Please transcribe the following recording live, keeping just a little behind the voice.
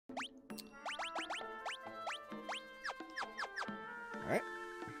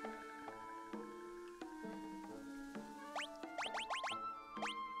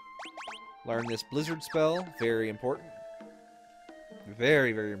Learn this blizzard spell. Very important.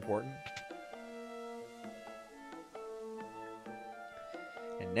 Very, very important.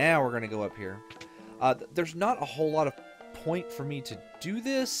 And now we're going to go up here. There's not a whole lot of point for me to do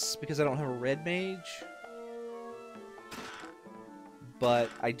this because I don't have a red mage. But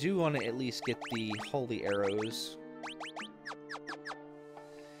I do want to at least get the holy arrows.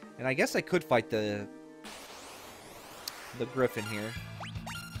 And I guess I could fight the griffin here.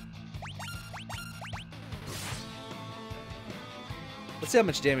 Let's see how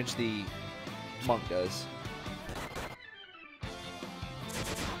much damage the monk does.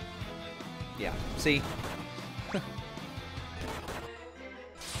 Yeah, see?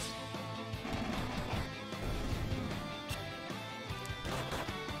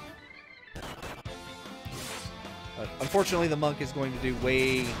 Unfortunately, the monk is going to do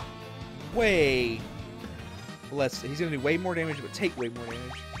way less. He's going to do way more damage, but take way more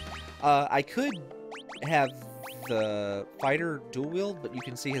damage. I could have the fighter dual wield, but you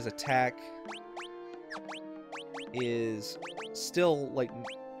can see his attack is still, like,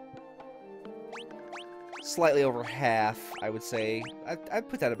 slightly over half, I would say. I'd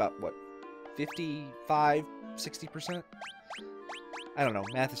put that about, what, 55, 60%? I don't know.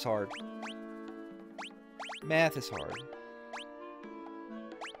 Math is hard. Math is hard.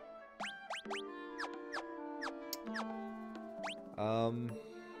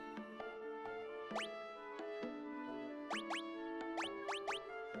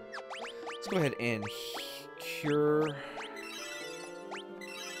 Let's go ahead and cure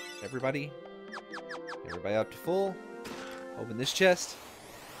everybody. Everybody up to full. Open this chest.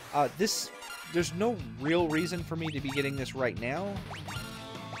 There's no real reason for me to be getting this right now.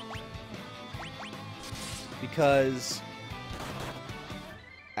 Because...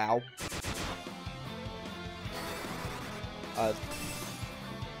 Ow.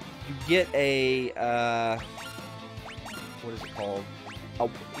 You get a... what is it called?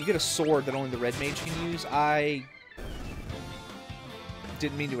 You get a sword that only the red mage can use. I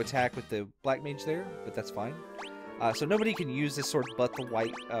didn't mean to attack with the black mage there, but that's fine. So nobody can use this sword but the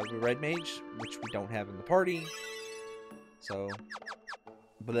the red mage, which we don't have in the party. So,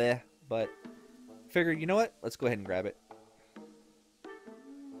 bleh. But figured, you know what? Let's go ahead and grab it.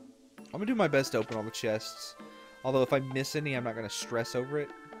 I'm gonna do my best to open all the chests. Although if I miss any, I'm not gonna stress over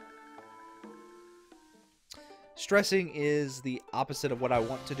it. Stressing is the opposite of what I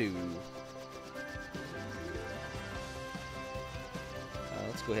want to do.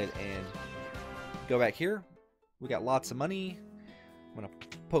 Let's go ahead and go back here. We got lots of money. I'm gonna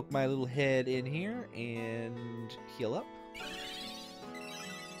poke my little head in here and heal up.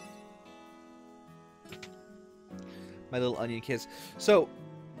 My little onion kiss. So,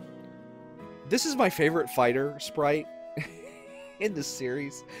 this is my favorite fighter sprite in this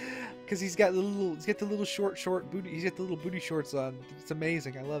series. Because he's got the little short booty. He's got the little booty shorts on. It's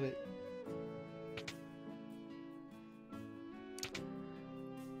amazing. I love it.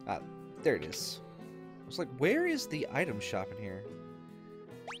 There it is. I was like, where is the item shop in here?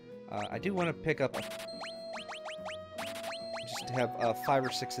 I do want to pick up just to have 5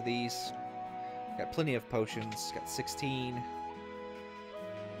 or 6 of these. Got plenty of potions. Got 16.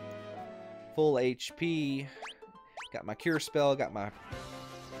 Full HP. Got my cure spell. Got my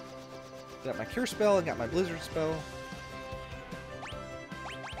cure spell and got my blizzard spell.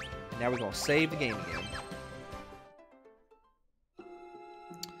 Now we're gonna save the game again.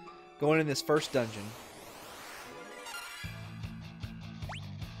 Going in this first dungeon.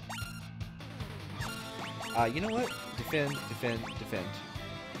 You know what? Defend, defend, defend.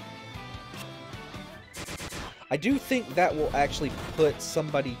 I do think that will actually put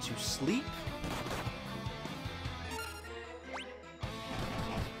somebody to sleep.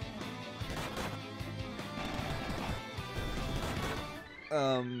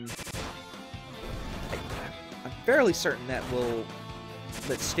 I'm fairly certain that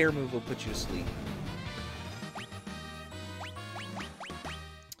stare move will put you to sleep.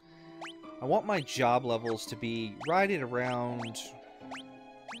 I want my job levels to be right at around...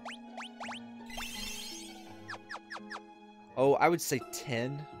 Oh, I would say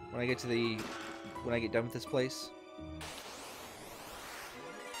 10 when I get done with this place.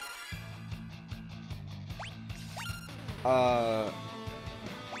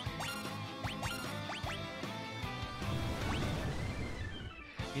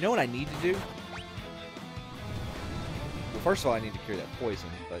 You know what I need to do? Well, first of all, I need to cure that poison,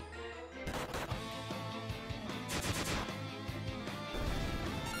 but...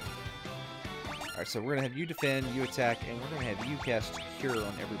 Alright, so we're going to have you defend, you attack, and we're going to have you cast Cure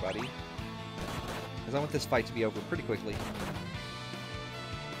on everybody. Because I want this fight to be over pretty quickly.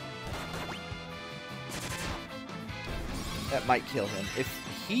 That might kill him. If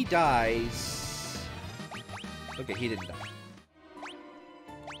he dies... Okay, he didn't die.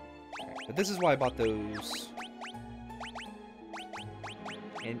 Okay, but this is why I bought those...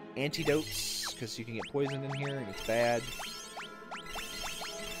 and antidotes, because you can get poisoned in here, and it's bad.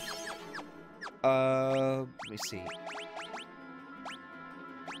 Let me see.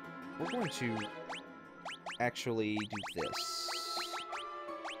 We're going to actually do this.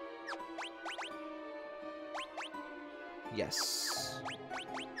 Yes.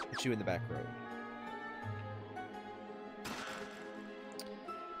 Put you in the back row.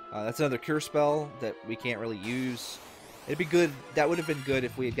 That's another cure spell that we can't really use. It'd be good. That would have been good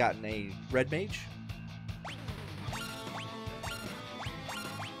if we had gotten a red mage.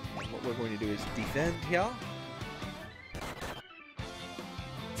 And what we're going to do is defend here.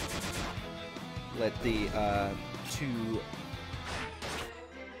 Let the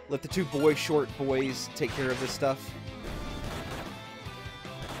two short boys take care of this stuff.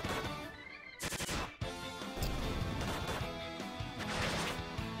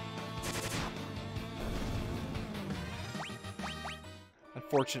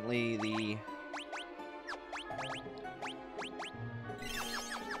 Unfortunately,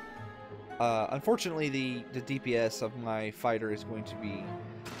 the DPS of my fighter is going to be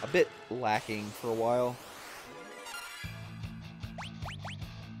a bit lacking for a while.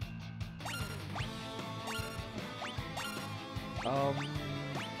 I'll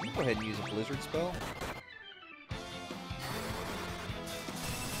go ahead and use a blizzard spell.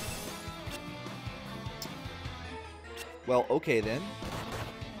 Well, okay then.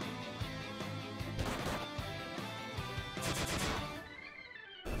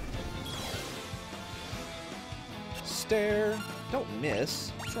 Stare. Don't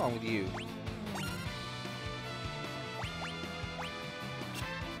miss. What's wrong with you?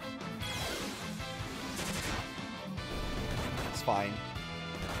 It's fine.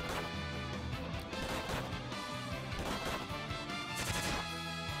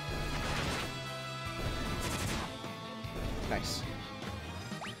 Nice.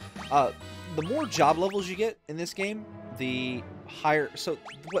 The more job levels you get in this game, the higher... So,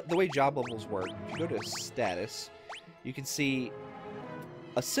 the way job levels work, if you go to status, you can see,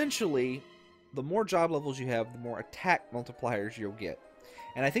 essentially, the more job levels you have, the more attack multipliers you'll get.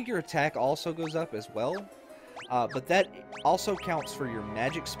 And I think your attack also goes up as well. But that also counts for your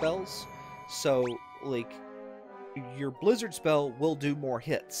magic spells. So, like, your blizzard spell will do more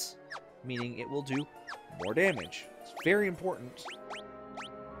hits, meaning it will do more damage. It's very important.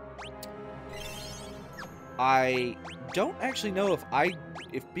 I don't actually know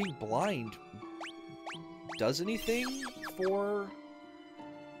if being blind does anything for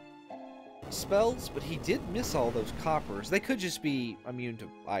spells, but he did miss all those coppers. They could just be immune to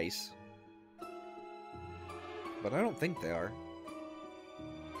ice, but I don't think they are.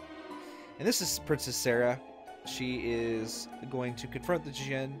 And this is Princess Sarah. She is going to confront the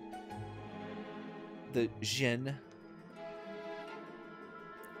Djinn.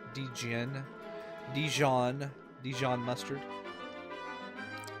 Dijon mustard.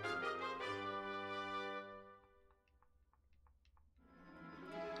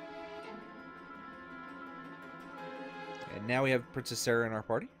 And now we have Princess Sarah in our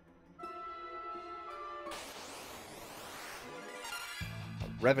party.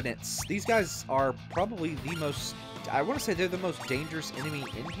 Revenants. These guys are probably the most... I want to say they're the most dangerous enemy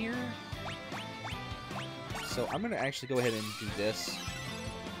in here. So I'm going to actually go ahead and do this.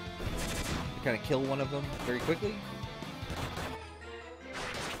 To kind of kill one of them very quickly.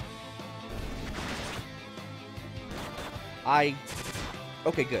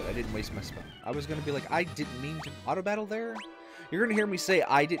 Okay, good. I didn't waste my spell. I was going to be like, I didn't mean to auto-battle there. You're going to hear me say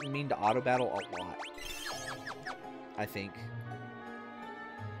I didn't mean to auto-battle a lot. I think.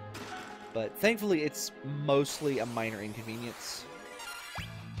 But thankfully, it's mostly a minor inconvenience.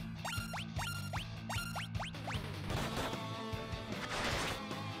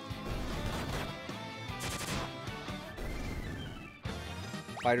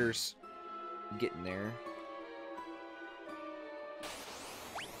 Fighters getting there.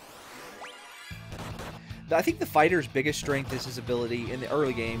 I think the fighter's biggest strength is his ability in the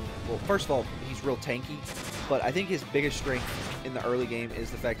early game. Well, first of all, he's real tanky, but I think his biggest strength in the early game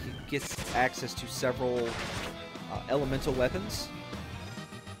is the fact he gets access to several elemental weapons.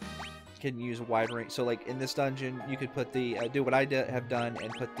 Can use a wide range. So, like in this dungeon, you could put the do what I have done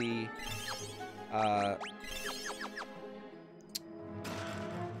and put the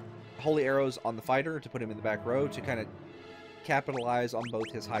holy arrows on the fighter to put him in the back row to kind of capitalize on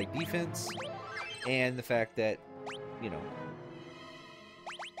both his high defense and the fact that, you know,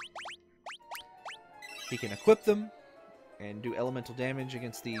 he can equip them and do elemental damage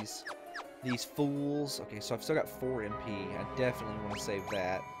against these fools. Okay, so I've still got 4 MP. I definitely want to save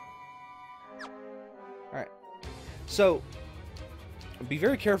that. Alright. So, be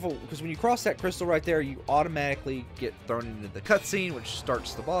very careful, because when you cross that crystal right there, you automatically get thrown into the cutscene, which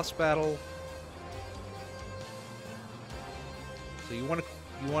starts the boss battle. So you want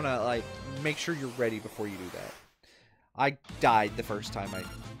to like make sure you're ready before you do that. I died the first time I.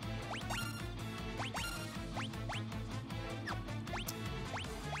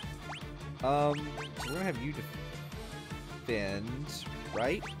 So we're gonna have you defend,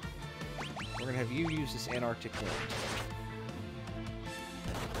 right? We're gonna have you use this Antarctic wind.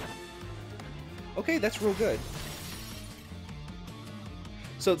 Okay, that's real good.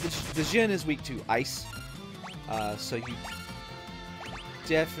 So the Djinn is weak to ice. So you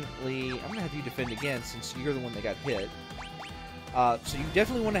definitely... I'm going to have you defend again since you're the one that got hit. So you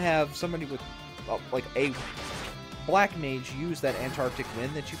definitely want to have somebody with, like, a black mage use that Antarctic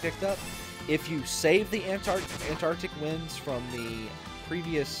wind that you picked up. If you save the Antarctic winds from the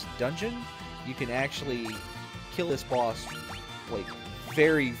previous dungeon, you can actually kill this boss, like,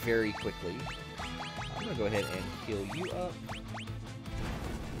 very, very quickly. I'm going to go ahead and heal you up.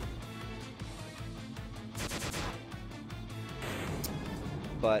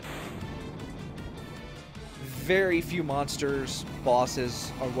 But very few monsters,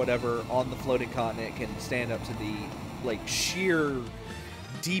 bosses, or whatever on the floating continent can stand up to the, like, sheer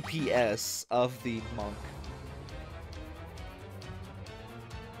DPS of the monk.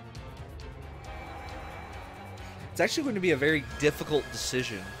 It's actually going to be a very difficult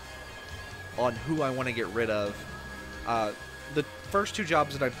decision on who I want to get rid of. The first 2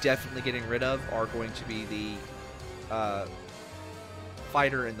 jobs that I'm definitely getting rid of are going to be the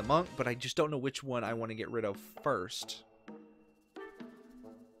fighter and the monk, but I just don't know which one I want to get rid of first.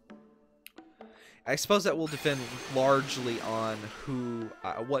 I suppose that will depend largely on who,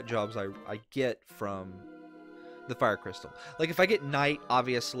 what jobs I get from the fire crystal. Like, if I get knight,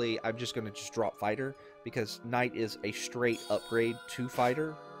 obviously I'm just going to just drop fighter, because knight is a straight upgrade to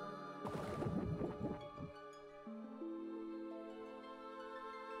fighter.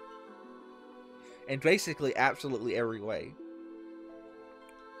 In basically absolutely every way.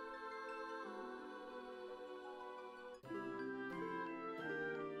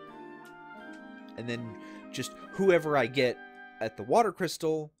 And then just whoever I get at the water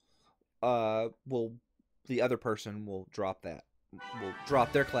crystal, the other person will drop that. Will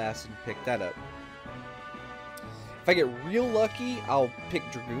drop their class and pick that up. If I get real lucky, I'll pick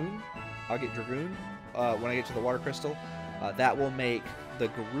Dragoon. I'll get Dragoon when I get to the water crystal. That will make the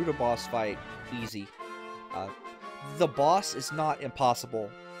Garuda boss fight easy. The boss is not impossible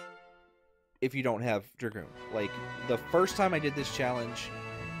if you don't have Dragoon. Like, the first time I did this challenge,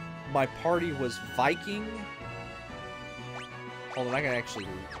 my party was Viking. Hold on, I can actually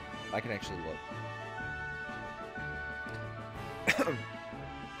look.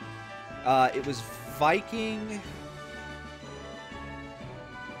 It was Viking.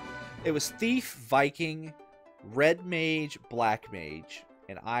 It was Thief, Viking, Red Mage, Black Mage,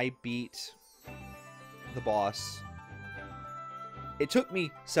 and I beat the boss. It took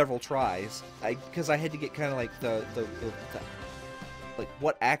me several tries, because I had to get kind of like the like,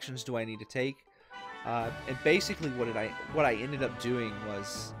 what actions do I need to take? And basically what I ended up doing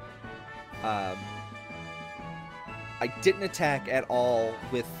was I didn't attack at all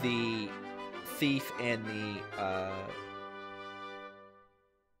with the Thief and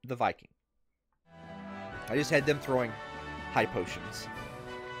the Viking. I just had them throwing high potions.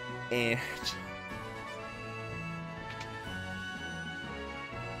 And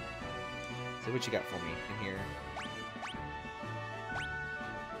so what you got for me in here?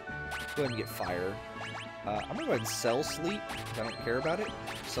 Go ahead and get fire. I'm gonna go ahead and sell sleep, because I don't care about it.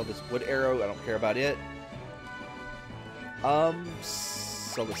 Sell this wood arrow, I don't care about it.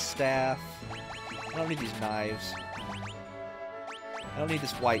 Sell the staff. I don't need these knives. I don't need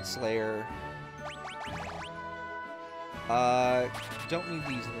this white slayer. Don't need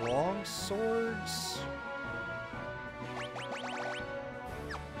these long swords.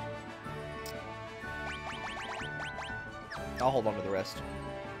 I'll hold on to the rest.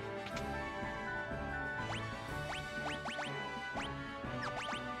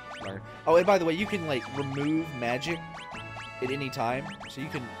 Oh, and by the way, you can, like, remove magic at any time. So you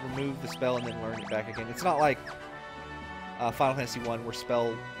can remove the spell and then learn it back again. It's not like Final Fantasy 1 where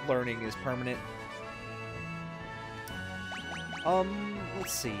spell learning is permanent.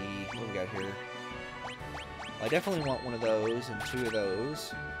 Let's see. What do we got here? I definitely want one of those and 2 of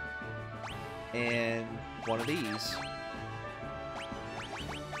those. And 1 of these.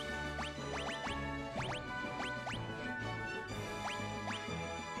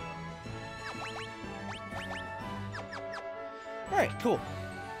 Alright, cool.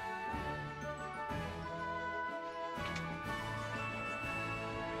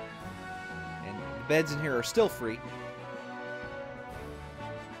 And the beds in here are still free.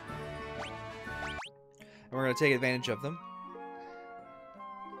 And we're going to take advantage of them.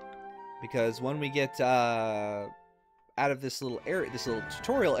 Because when we get out of this little area, this little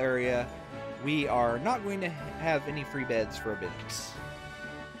tutorial area, we are not going to have any free beds for a bit.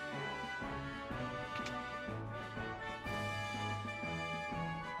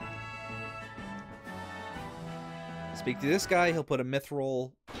 Speak to this guy. He'll put a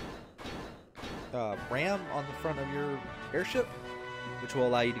mithril ram on the front of your airship, which will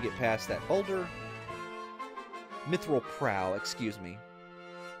allow you to get past that boulder. Mithril prow, excuse me.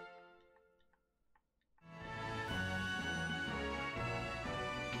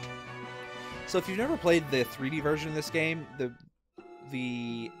 So if you've never played the 3D version of this game,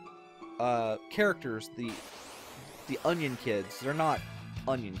 the characters, the onion kids, they're not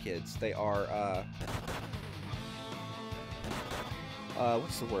onion kids. They are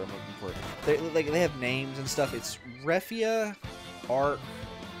what's the word I'm looking for? They have names and stuff. It's Refia, Ark,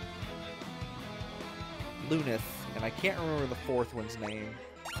 Lunith, and I can't remember the fourth one's name.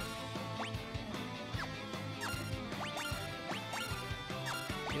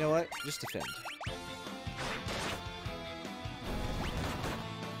 You know what? Just defend.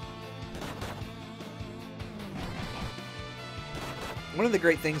 One of the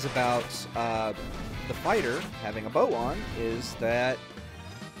great things about the fighter having a bow on is that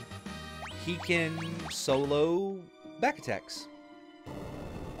he can solo back attacks.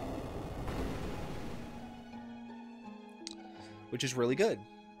 Which is really good.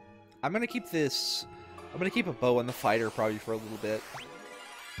 I'm gonna keep a bow on the fighter probably for a little bit.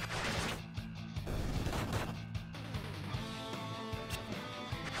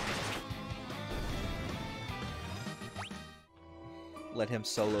 Let him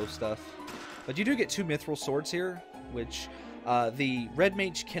solo stuff. But you do get 2 mithril swords here, which the red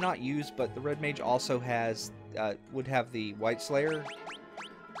mage cannot use, but the red mage also has would have the white slayer.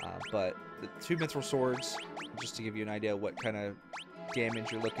 But the 2 mithril swords, just to give you an idea what kind of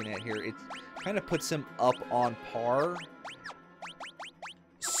damage you're looking at here, it kind of puts him up on par,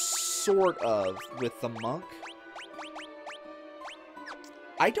 sort of, with the monk.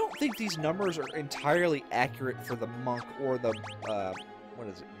 I don't think these numbers are entirely accurate for the monk or the, what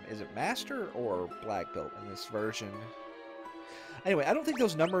is it? Is it master or black belt in this version? Anyway, I don't think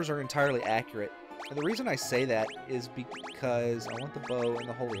those numbers are entirely accurate. And the reason I say that is because I want the bow and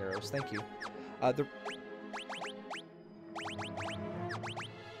the holy arrows. Thank you.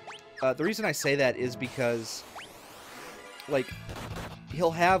 The reason I say that is because, like,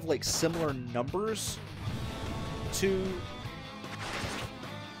 he'll have, like, similar numbers to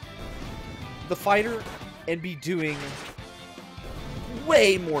the fighter and be doing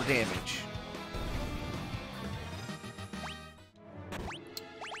way more damage.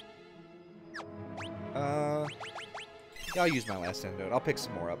 Yeah, I'll use my last antidote. I'll pick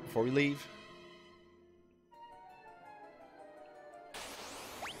some more up before we leave.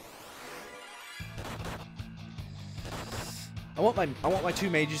 I want my 2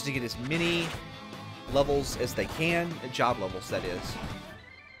 mages to get as many levels as they can, job levels that is.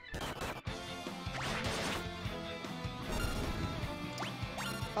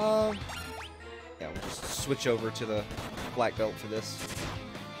 Yeah, we'll just switch over to the black belt for this.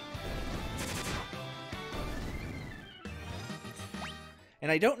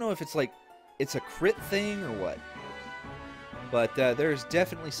 And I don't know if it's like, it's a crit thing or what. But there's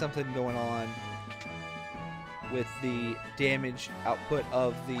definitely something going on with the damage output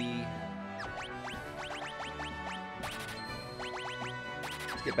of the...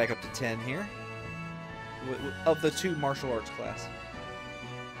 Let's get back up to 10 here. Of the 2 martial arts class.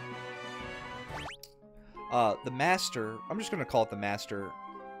 The master, I'm just going to call it the master,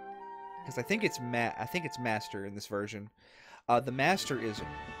 because I think it's master in this version. The master is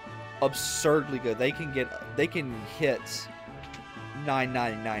absurdly good. They can hit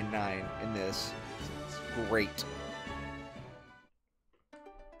 9999 in this. It's great.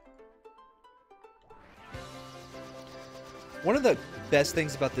 One of the best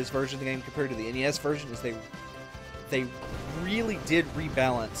things about this version of the game compared to the NES version is they really did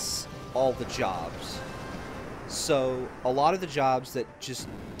rebalance all the jobs. So a lot of the jobs that just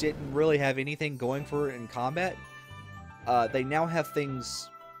didn't really have anything going for it in combat, they now have things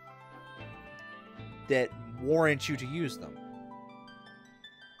that warrant you to use them.